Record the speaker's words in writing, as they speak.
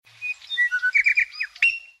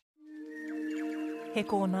He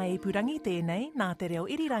kōna ipurangi tēnei nā te reo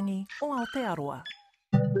irirangi o Aotearoa.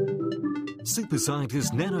 Super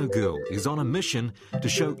scientist Nano Girl is on a mission to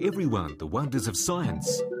show everyone the wonders of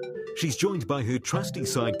science. She's joined by her trusty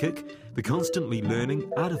sidekick, the constantly learning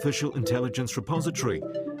Artificial Intelligence Repository.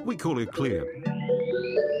 We call her Claire.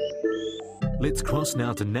 Let's cross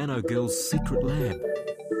now to Nano Girl's secret lab.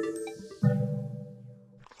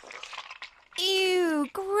 Ew,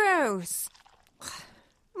 gross.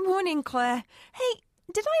 Morning, Claire. Hey,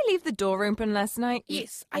 did I leave the door open last night?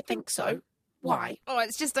 Yes, I think so. Why? Oh,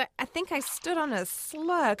 it's just I think I stood on a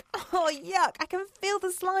slug. Oh, yuck. I can feel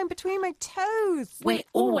the slime between my toes. We're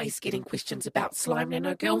always getting questions about slime,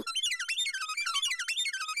 Nano Girl.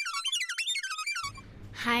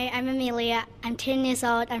 Hi, I'm Amelia. I'm 10 years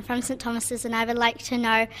old. I'm from St Thomas's and I would like to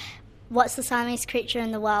know what's the slimiest creature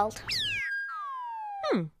in the world?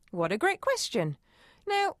 What a great question.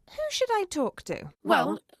 Now, who should I talk to?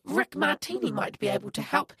 Well, Rick Martini might be able to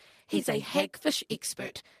help. He's a hagfish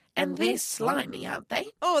expert. And they're slimy, aren't they?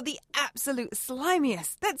 Oh, the absolute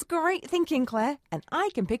slimiest. That's great thinking, Claire. And I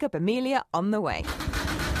can pick up Amelia on the way.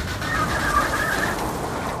 I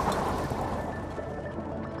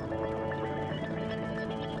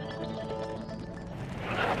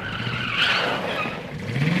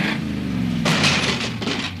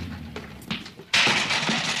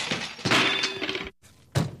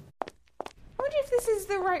wonder if this is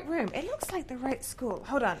the right room. It looks like the right school.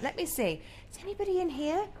 Hold on, let me see. Is anybody in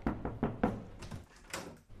here?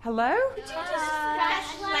 Hello?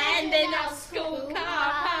 Crash land in our school car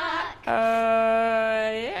park.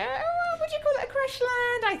 Yeah. Well, would you call it a crash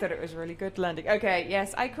land? I thought it was really good landing. Okay,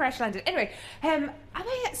 yes, I crash landed. Anyway, am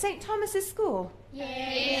I at St. Thomas's school?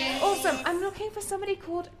 Yes. Awesome. I'm looking for somebody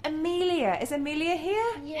called Amelia. Is Amelia here?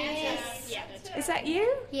 Yes. Is that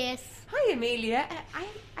you? Yes. Hi, Amelia.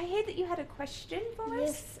 I hear that you had a question for us.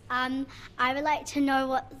 Yes. I would like to know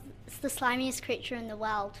what's the slimiest creature in the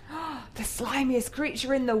world. The slimiest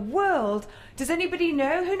creature in the world? Does anybody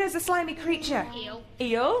know? Who knows a slimy creature? Eel.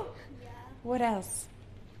 Eel? Yeah. What else?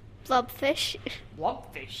 Blobfish.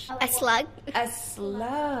 Blobfish. A slug. A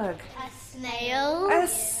slug. A snail. A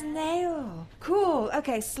snail. Cool.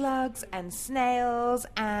 Okay, slugs and snails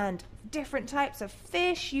and different types of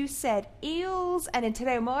fish. You said eels, and in Te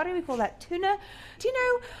Reo Māori we call that tuna. Do you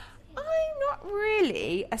know, I'm not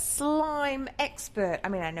really a slime expert. I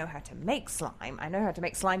mean, I know how to make slime. I know how to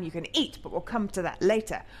make slime you can eat, but we'll come to that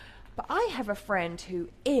later. But I have a friend who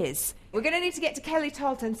is. We're going to need to get to Kelly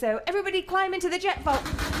Talton, so everybody climb into the jet vault.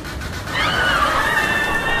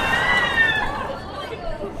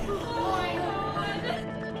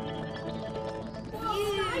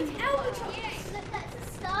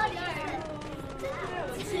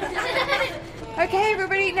 Okay,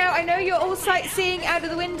 everybody, now I know you're all sightseeing out of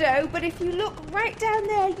the window, but if you look right down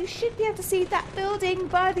there, you should be able to see that building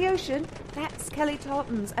by the ocean. That's Kelly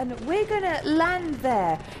Talton's, and we're going to land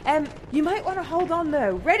there. You might want to hold on,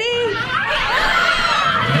 though. Ready?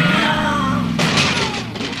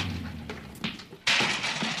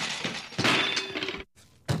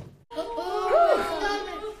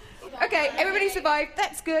 Okay, everybody survived.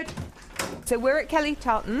 That's good. So we're at Kelly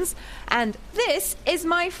Talton's, and this is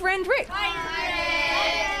my friend Rick.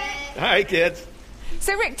 Hi, kids.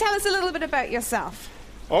 So Rick, tell us a little bit about yourself.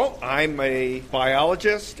 Oh, I'm a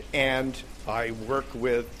biologist, and I work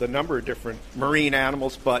with a number of different marine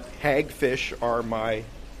animals, but hagfish are my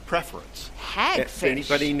preference. Hagfish? Does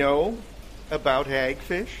anybody know about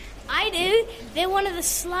hagfish? I do. They're one of the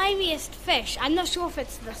slimiest fish. I'm not sure if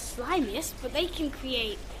it's the slimiest, but they can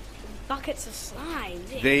create buckets of slime.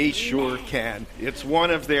 They sure can. It's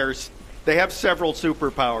one of theirs. They have several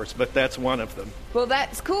superpowers, but that's one of them. Well,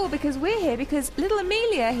 that's cool because we're here because little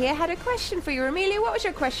Amelia here had a question for you. Amelia, what was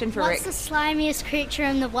your question for What's Rick? the slimiest creature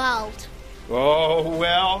in the world? Oh,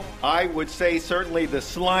 well, I would say certainly the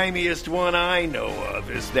slimiest one I know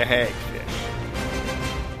of is the hagfish.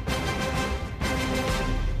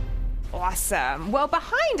 Awesome. Well,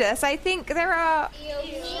 behind us, I think there are...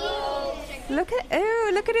 Look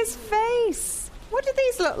at his face. What do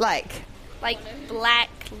these look like? Like black,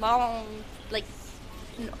 long, like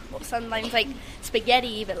sometimes like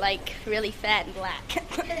spaghetti, but like really fat and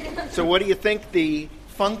black. So what do you think the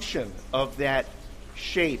function of that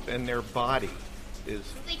shape in their body is?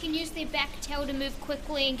 They can use their back tail to move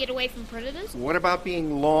quickly and get away from predators. What about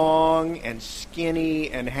being long and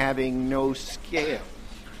skinny and having no scale?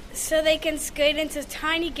 So they can scoot into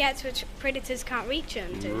tiny gaps which predators can't reach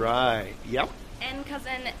into. Right, yep. And because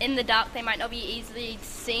in the dark they might not be easily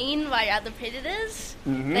seen by other predators.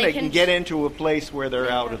 Mm-hmm. They can get into a place where they're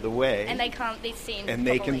out of the way. And they can't be seen And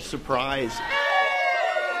they properly. can surprise.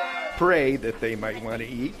 prey that they might want to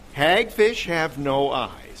eat. Hagfish have no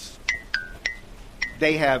eyes.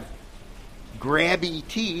 They have grabby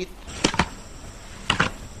teeth,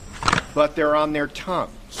 but they're on their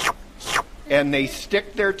tongue. And they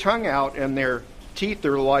stick their tongue out, and their teeth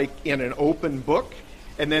are like in an open book,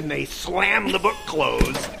 and then they slam the book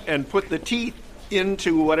closed and put the teeth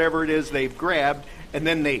into whatever it is they've grabbed, and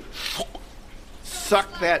then they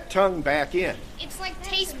suck that tongue back in. It's like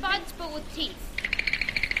taste buds, but with teeth.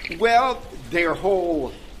 Well, their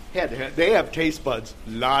whole head, they have taste buds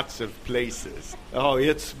lots of places. Oh,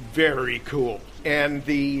 it's very cool. And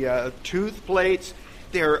the tooth plates,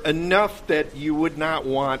 they're enough that you would not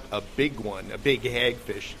want a big one, a big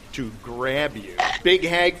hagfish, to grab you. Big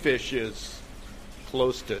hagfish is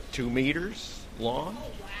close to 2 meters long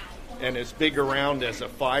and as big around as a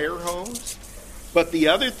fire hose. But the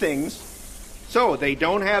other things, so they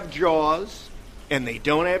don't have jaws, and they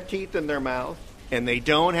don't have teeth in their mouth, and they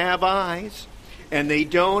don't have eyes, and they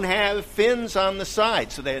don't have fins on the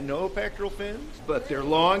side. So they have no pectoral fins, but they're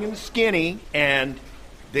long and skinny, and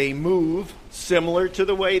they move similar to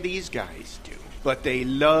the way these guys do. But they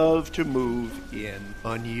love to move in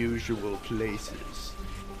unusual places.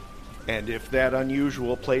 And if that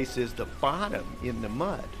unusual place is the bottom in the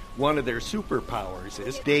mud, one of their superpowers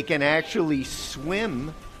is they can actually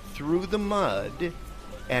swim through the mud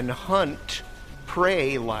and hunt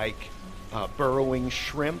prey like burrowing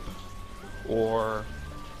shrimp or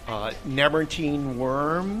nemertine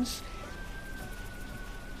worms.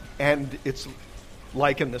 And it's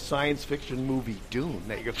like in the science fiction movie Dune.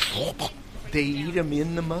 They eat them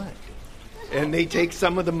in the mud. And they take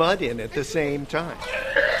some of the mud in at the same time.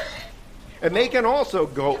 And they can also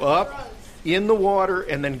go up in the water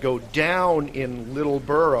and then go down in little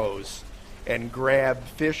burrows and grab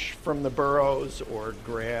fish from the burrows or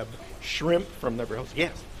grab shrimp from the burrows.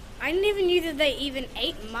 Yes. I never knew that they even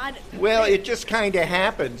ate mud. Well, it just kind of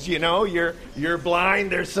happens, you know. You're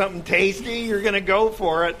blind. There's something tasty. You're going to go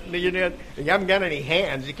for it. You haven't got any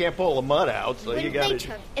hands. You can't pull the mud out, so you got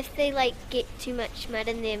to. If they get too much mud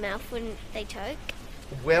in their mouth, wouldn't they choke?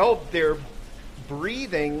 Well, they're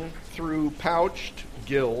breathing through pouched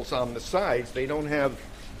gills on the sides. They don't have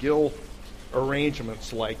gill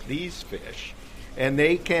arrangements like these fish. And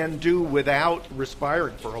they can do without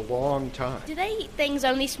respiring for a long time. Do they eat things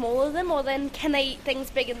only smaller than them, or then can they eat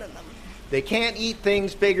things bigger than them? They can't eat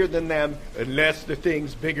things bigger than them unless the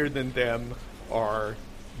things bigger than them are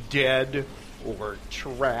dead or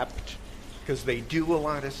trapped, because they do a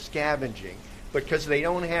lot of scavenging. Because they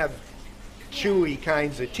don't have chewy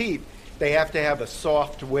kinds of teeth, they have to have a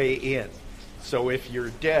soft way in. So if you're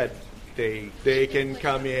dead, they can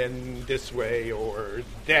come in this way or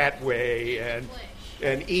that way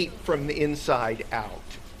and eat from the inside out.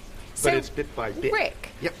 But it's bit by bit. Rick,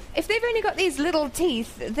 yep. If they've only got these little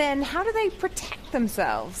teeth, then how do they protect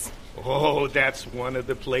themselves? Oh, that's one of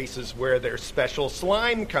the places where their special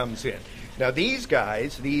slime comes in. Now these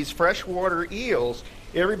guys, these freshwater eels,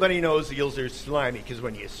 everybody knows eels are slimy because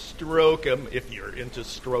when you stroke them, if you're into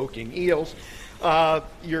stroking eels,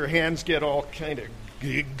 your hands get all kind of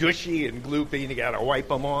gushy and gloopy, and you got to wipe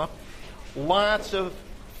them off. Lots of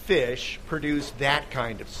fish produce that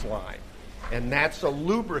kind of slime, and that's a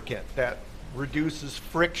lubricant that reduces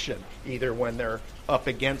friction, either when they're up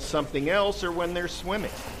against something else or when they're swimming.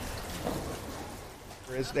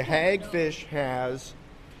 Whereas the hagfish has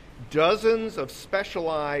dozens of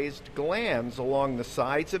specialized glands along the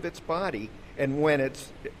sides of its body, and when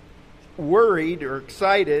it's worried or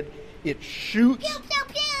excited, it shoots pew, pew,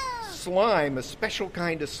 pew. Slime, a special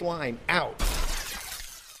kind of slime, out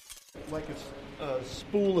like a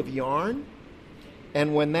spool of yarn.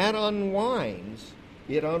 And when that unwinds,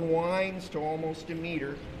 it unwinds to almost a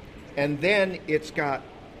meter, and then it's got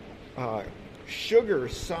sugar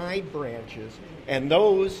side branches, and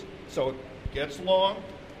those, so it gets long,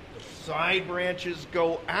 the side branches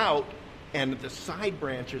go out, and the side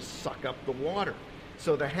branches suck up the water.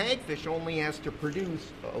 So the hagfish only has to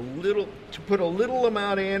produce to put a little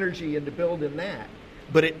amount of energy into building that,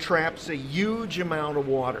 but it traps a huge amount of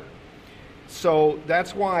water. So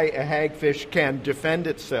that's why a hagfish can defend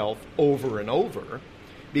itself over and over,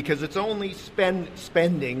 because it's only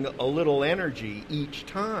spending a little energy each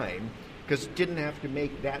time, because it didn't have to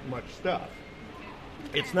make that much stuff.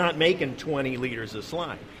 It's not making 20 liters of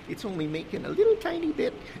slime. It's only making a little tiny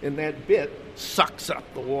bit, and that bit sucks up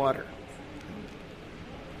the water.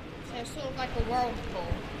 So it's sort of like a whirlpool.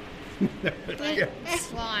 Yeah.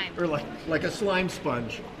 Slime. Or like a slime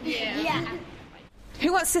sponge. Yeah.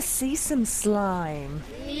 Who wants to see some slime?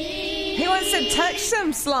 Me. Who wants to touch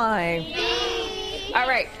some slime? Me. All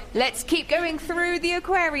right, let's keep going through the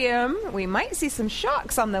aquarium. We might see some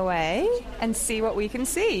sharks on the way and see what we can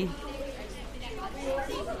see.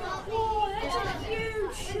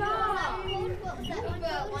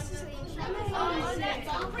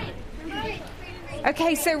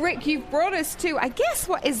 Okay, so Rick, you've brought us to, I guess,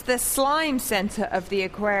 what is the slime center of the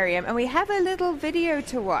aquarium, and we have a little video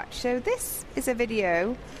to watch. So this is a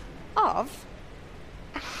video of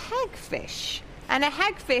a hagfish, and a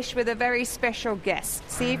hagfish with a very special guest.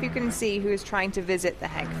 See if you can see who is trying to visit the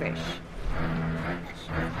hagfish.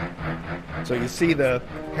 So you see the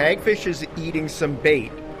hagfish is eating some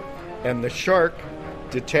bait, and the shark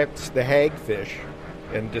detects the hagfish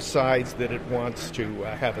and decides that it wants to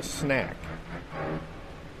have a snack.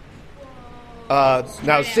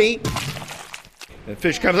 Now see, the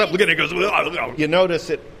fish comes up, look at it, goes, you notice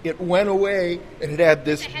it went away, and it had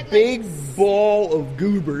this big ball of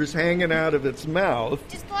goobers hanging out of its mouth.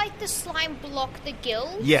 Just like the slime block the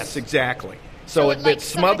gills? Yes, exactly. So it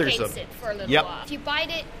smothers them. It for a little Yep. while. If you bite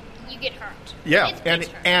it, you get hurt. Yeah, It's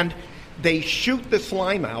hurt. and they shoot the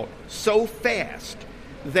slime out so fast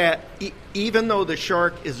that even though the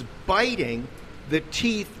shark is biting, the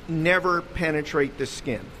teeth never penetrate the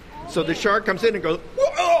skin. So the shark comes in and goes,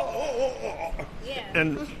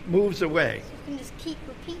 and moves away. You can just keep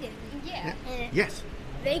repeating. Yeah. Yes.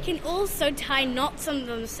 They can also tie knots on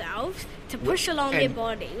themselves to push along their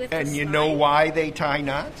body with And the you slime. know why they tie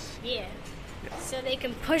knots? Yeah. So they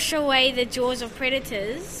can push away the jaws of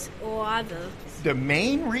predators or others. The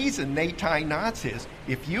main reason they tie knots is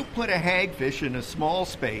if you put a hagfish in a small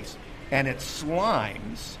space and it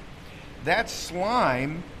slimes, that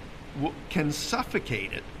slime can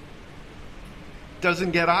suffocate it.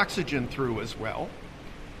 Doesn't get oxygen through as well.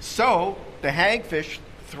 So the hagfish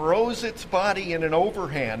throws its body in an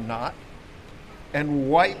overhand knot and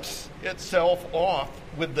wipes itself off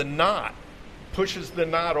with the knot, pushes the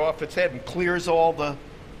knot off its head and clears all the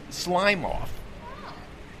slime off.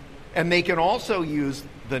 And they can also use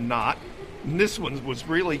the knot, and this one was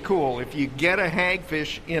really cool, if you get a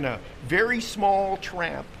hagfish in a very small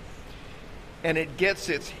trap and it gets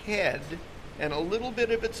its head and a little bit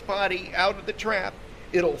of its body out of the trap,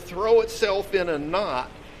 it'll throw itself in a knot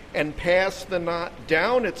and pass the knot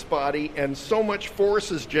down its body, and so much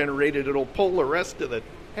force is generated it'll pull the rest of the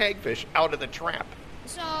hagfish out of the trap.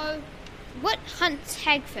 So, what hunts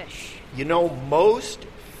hagfish? You know, most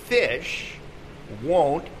fish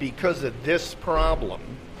won't because of this problem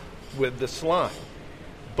with the slime.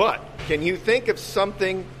 But can you think of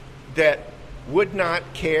something that would not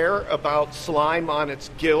care about slime on its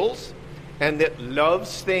gills and that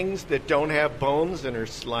loves things that don't have bones and are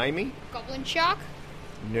slimy? Goblin shark?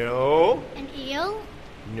 No. An eel?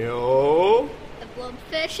 No. A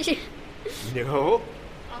blobfish? No.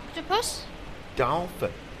 Octopus?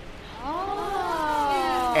 Dolphin.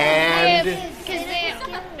 Oh. And Because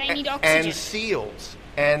they need oxygen. and seals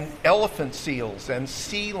and elephant seals and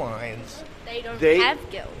sea lions. They don't have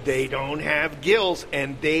gills. They don't have gills,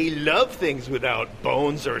 and they love things without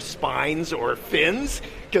bones or spines or fins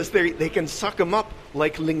because they can suck them up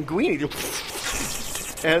like linguine.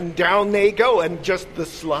 And down they go, and just the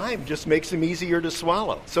slime just makes them easier to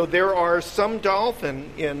swallow. So there are some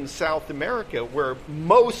dolphin in South America where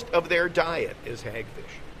most of their diet is hagfish.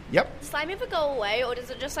 Yep. Does slime ever go away, or does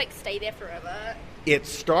it just stay there forever? It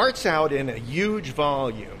starts out in a huge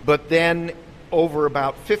volume, but then over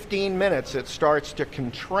about 15 minutes it starts to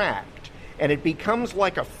contract, and it becomes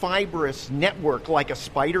like a fibrous network, like a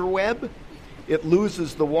spider web. It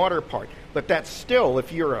loses the water part. But that's still,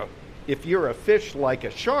 if you're a fish like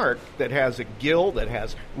a shark that has a gill that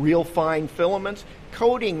has real fine filaments,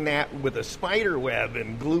 coating that with a spider web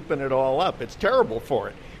and glooping it all up, it's terrible for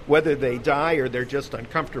it. Whether they die or they're just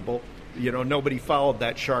uncomfortable, nobody followed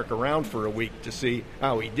that shark around for a week to see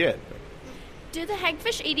how he did. Do the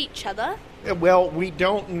hagfish eat each other? Well, we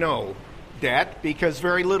don't know that because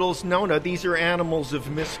very little is known. These are animals of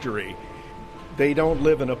mystery. They don't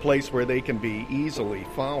live in a place where they can be easily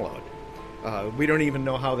followed. We don't even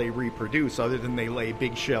know how they reproduce other than they lay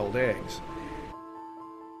big shelled eggs.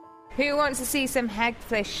 Who wants to see some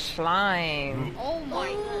hagfish slime? Oh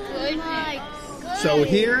my goodness. So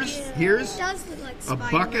here's It does look like a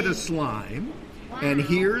bucket of slime, and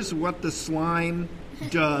here's what the slime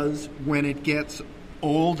does when it gets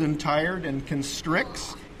old and tired and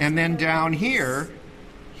constricts. And then down here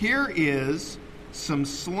is some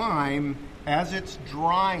slime as it's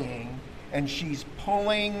drying, and she's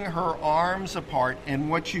pulling her arms apart, and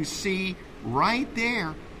what you see right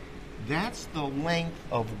there, that's the length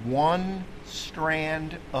of one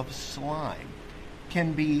strand of slime.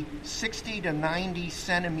 Can be 60 to 90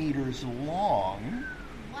 centimeters long.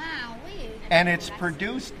 Wow, weird. And it's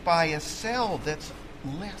produced by a cell that's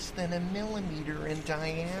less than 1 millimeter in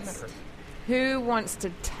diameter. Who wants to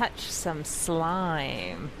touch some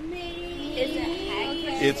slime? Is it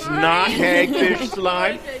hagfish? It's not hagfish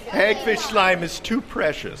slime. Hagfish slime is too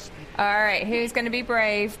precious. All right, who's going to be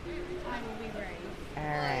brave? I will be brave. All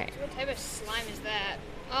right. What type of slime is that?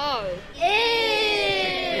 Oh.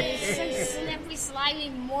 Ew! So slippery, slimy,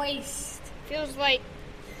 moist. Feels like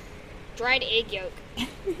dried egg yolk.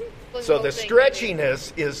 So the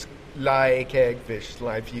stretchiness is like hagfish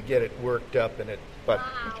slime. You get it worked up in it. But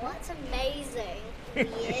Wow, that's amazing.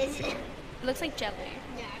 Yes. It looks like jelly.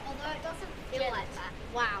 Yeah, although it doesn't feel like that.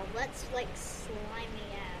 Wow, that's like slimy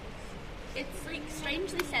ass. It's like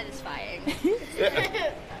strangely satisfying.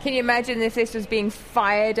 Can you imagine if this was being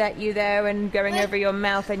fired at you, though, and going over your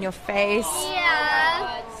mouth and your face?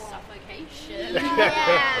 Yeah. Suffocation.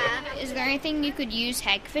 Yeah. Is there anything you could use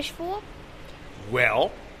hagfish for?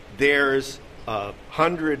 well, there's a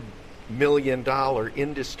 $100 million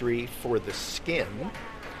industry for the skin,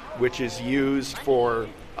 which is used for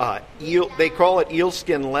eel. They call it eel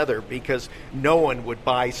skin leather because no one would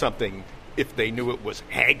buy something if they knew it was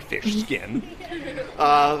hagfish skin.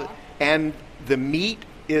 And the meat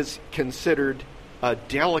is considered a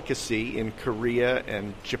delicacy in Korea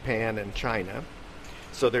and Japan and China.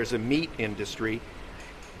 So there's a meat industry.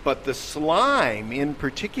 But the slime in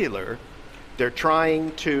particular, they're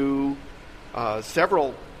trying to,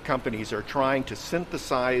 several companies are trying to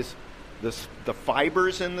synthesize the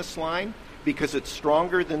fibers in the slime because it's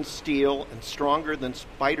stronger than steel and stronger than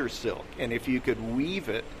spider silk. And if you could weave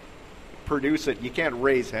it, produce it, you can't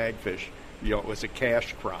raise hagfish. You know, it was a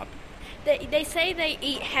cash crop. They say they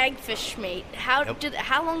eat hagfish meat. How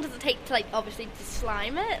long does it take to, like, obviously to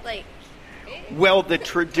slime it? Like, well, the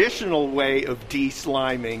traditional way of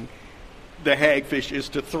de-sliming the hagfish is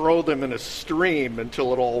to throw them in a stream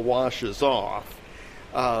until it all washes off.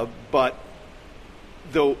 But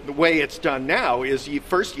the way it's done now is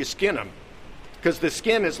first you skin them, because the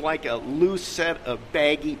skin is like a loose set of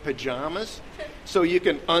baggy pajamas. So you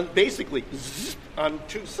can basically zip on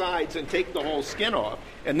two sides and take the whole skin off,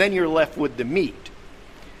 and then you're left with the meat.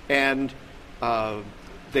 And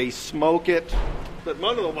they smoke it. But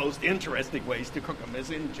one of the most interesting ways to cook them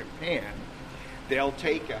is in Japan. They'll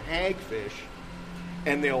take a hagfish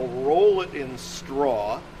and they'll roll it in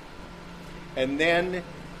straw, and then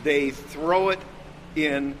they throw it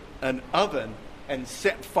in an oven and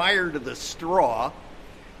set fire to the straw,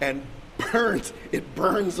 and it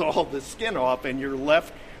burns all the skin off, and you're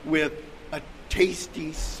left with a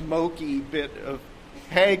tasty, smoky bit of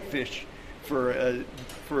hagfish for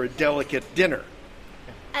a delicate dinner.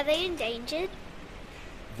 Are they endangered?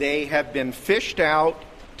 They have been fished out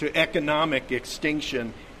to economic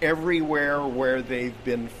extinction everywhere where they've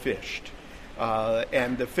been fished.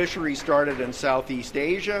 And the fishery started in Southeast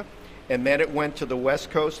Asia, and then it went to the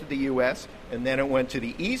west coast of the U.S., and then it went to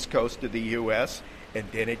the east coast of the U.S., and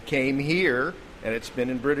then it came here, and it's been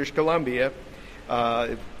in British Columbia.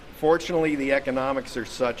 Fortunately, the economics are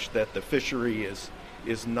such that the fishery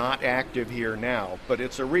is not active here now, but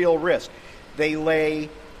it's a real risk. They lay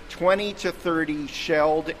 20 to 30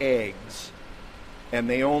 shelled eggs, and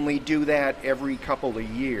they only do that every couple of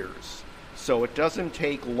years. So it doesn't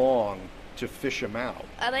take long to fish them out.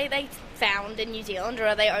 are they found in New Zealand, or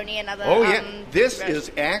are they only in other? Oh yeah, this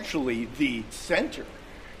is actually the center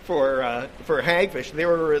for hagfish.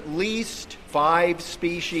 There are at least 5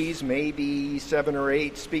 species, maybe 7 or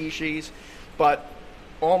 8 species, but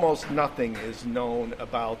almost nothing is known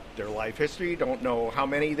about their life history. Don't know how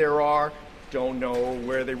many there are. Don't know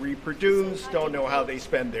where they reproduce. Don't know how they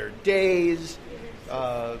spend their days.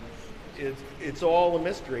 It's all a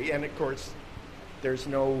mystery, and of course, there's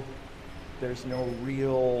no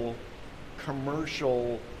real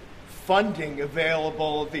commercial funding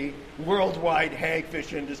available. The worldwide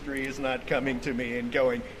hagfish industry is not coming to me and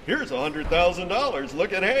going, "Here's $100,000.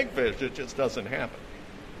 Look at hagfish." It just doesn't happen.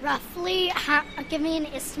 Roughly, give me an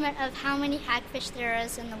estimate of how many hagfish there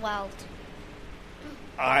is in the world.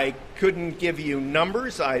 I couldn't give you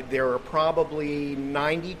numbers. There are probably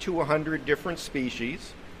 90 to 100 different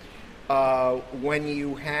species. When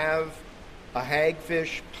you have a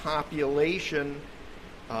hagfish population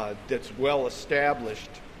that's well established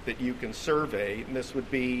that you can survey, and this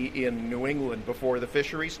would be in New England before the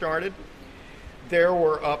fishery started, there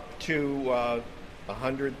were up to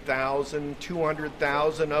 100,000,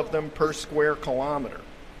 200,000 of them per square kilometer.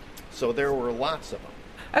 So there were lots of them.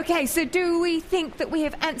 Okay, so do we think that we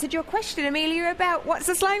have answered your question, Amelia, about what's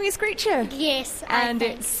the slimiest creature? Yes, And I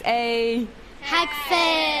think. it's a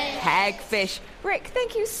Hagfish. hagfish. Rick,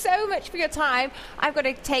 thank you so much for your time. I've got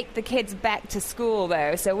to take the kids back to school,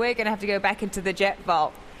 though, so we're going to have to go back into the jet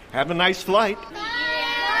vault. Have a nice flight.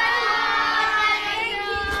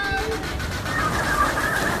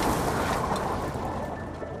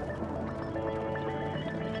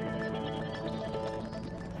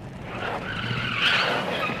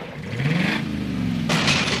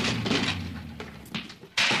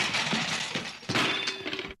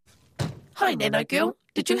 Hi, Nano Girl.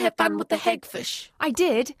 Did you have fun with the hagfish? I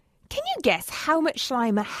did. Can you guess how much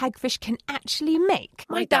slime a hagfish can actually make?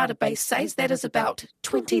 My database says that is about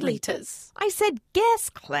 20 litres. I said guess,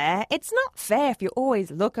 Claire. It's not fair if you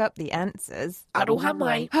always look up the answers. Aroha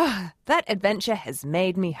mai. That adventure has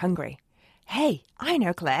made me hungry. Hey, I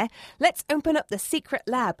know, Claire. Let's open up the secret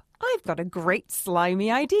lab. I've got a great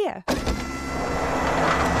slimy idea.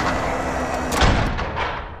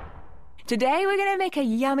 Today we're going to make a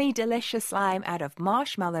yummy, delicious slime out of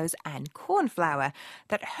marshmallows and corn flour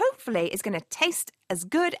that hopefully is going to taste as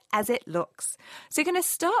good as it looks. So you're going to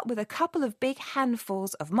start with a couple of big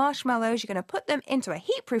handfuls of marshmallows. You're going to put them into a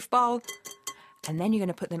heat-proof bowl, and then you're going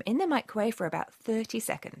to put them in the microwave for about 30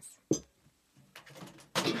 seconds.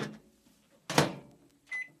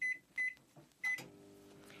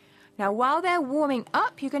 Now, while they're warming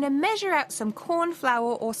up, you're going to measure out some corn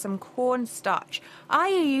flour or some corn starch. I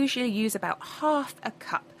usually use about half a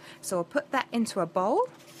cup. So I'll put that into a bowl.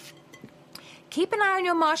 Keep an eye on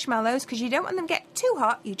your marshmallows because you don't want them to get too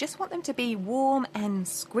hot. You just want them to be warm and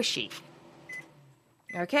squishy.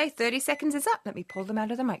 Okay, 30 seconds is up. Let me pull them out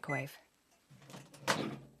of the microwave.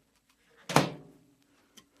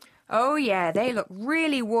 Oh yeah, they look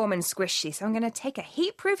really warm and squishy, so I'm going to take a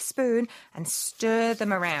heat-proof spoon and stir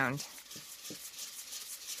them around.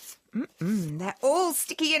 They're all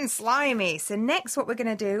sticky and slimy. So next what we're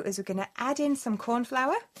going to do is we're going to add in some corn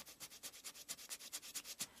flour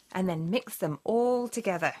and then mix them all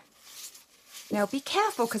together. Now be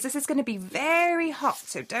careful because this is going to be very hot,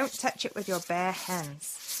 so don't touch it with your bare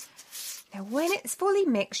hands. Now, when it's fully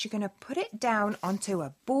mixed, you're going to put it down onto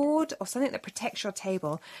a board or something that protects your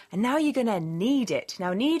table. And now you're going to knead it.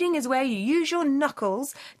 Now, kneading is where you use your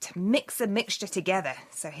knuckles to mix the mixture together.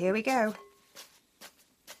 So here we go.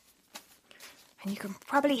 And you can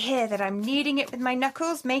probably hear that I'm kneading it with my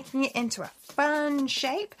knuckles, making it into a fun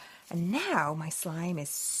shape. And now my slime is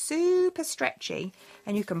super stretchy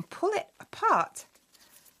and you can pull it apart.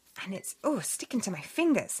 And it's, sticking to my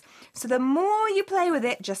fingers. So the more you play with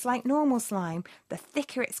it, just like normal slime, the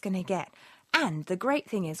thicker it's going to get. And the great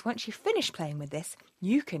thing is, once you finish playing with this,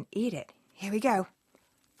 you can eat it. Here we go.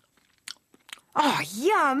 Oh,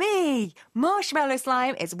 yummy! Marshmallow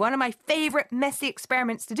slime is one of my favourite messy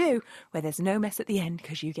experiments to do, where there's no mess at the end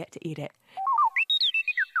because you get to eat it.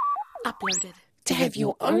 Uploaded. To have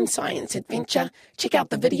your own science adventure, check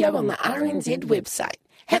out the video on the RNZ website.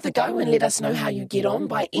 Have a go and let us know how you get on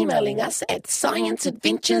by emailing us at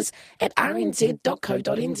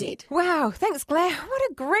scienceadventures@rnz.co.nz. Wow, thanks Claire. What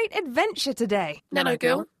a great adventure today. Nano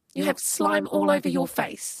Girl, you have slime all over your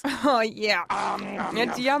face. Oh yeah,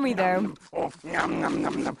 it's yummy though.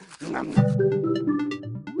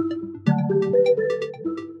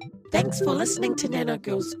 Thanks for listening to Nano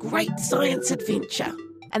Girl's Great Science Adventure.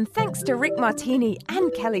 And thanks to Rick Martini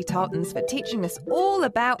and Kelly Tartans for teaching us all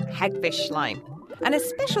about hagfish slime. And a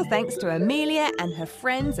special thanks to Amelia and her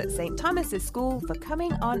friends at St. Thomas's School for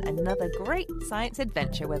coming on another great science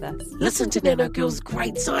adventure with us. Listen to Nano Girl's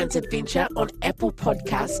Great Science Adventure on Apple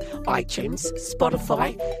Podcasts, iTunes,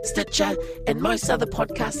 Spotify, Stitcher, and most other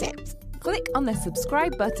podcast apps. Click on the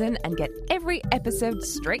subscribe button and get every episode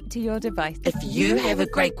straight to your device. If you have a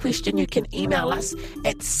great question, you can email us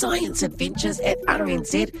at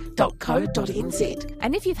scienceadventures@rnz.co.nz.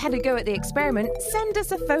 And if you've had a go at the experiment, send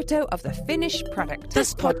us a photo of the finished product.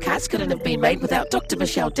 This podcast couldn't have been made without Dr.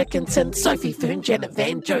 Michelle Dickinson, Sophie Fern, Janet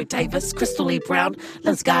Van, Joe Davis, Crystal Lee Brown,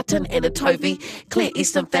 Liz Garton, Anna Tovey, Claire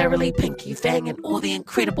Easton Farrelly, Pinky Fang, and all the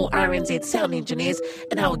incredible RNZ sound engineers,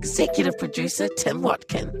 and our executive producer, Tim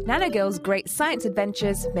Watkin. Nano Girl's Great Science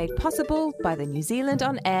Adventures made possible by the New Zealand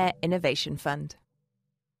On Air Innovation Fund.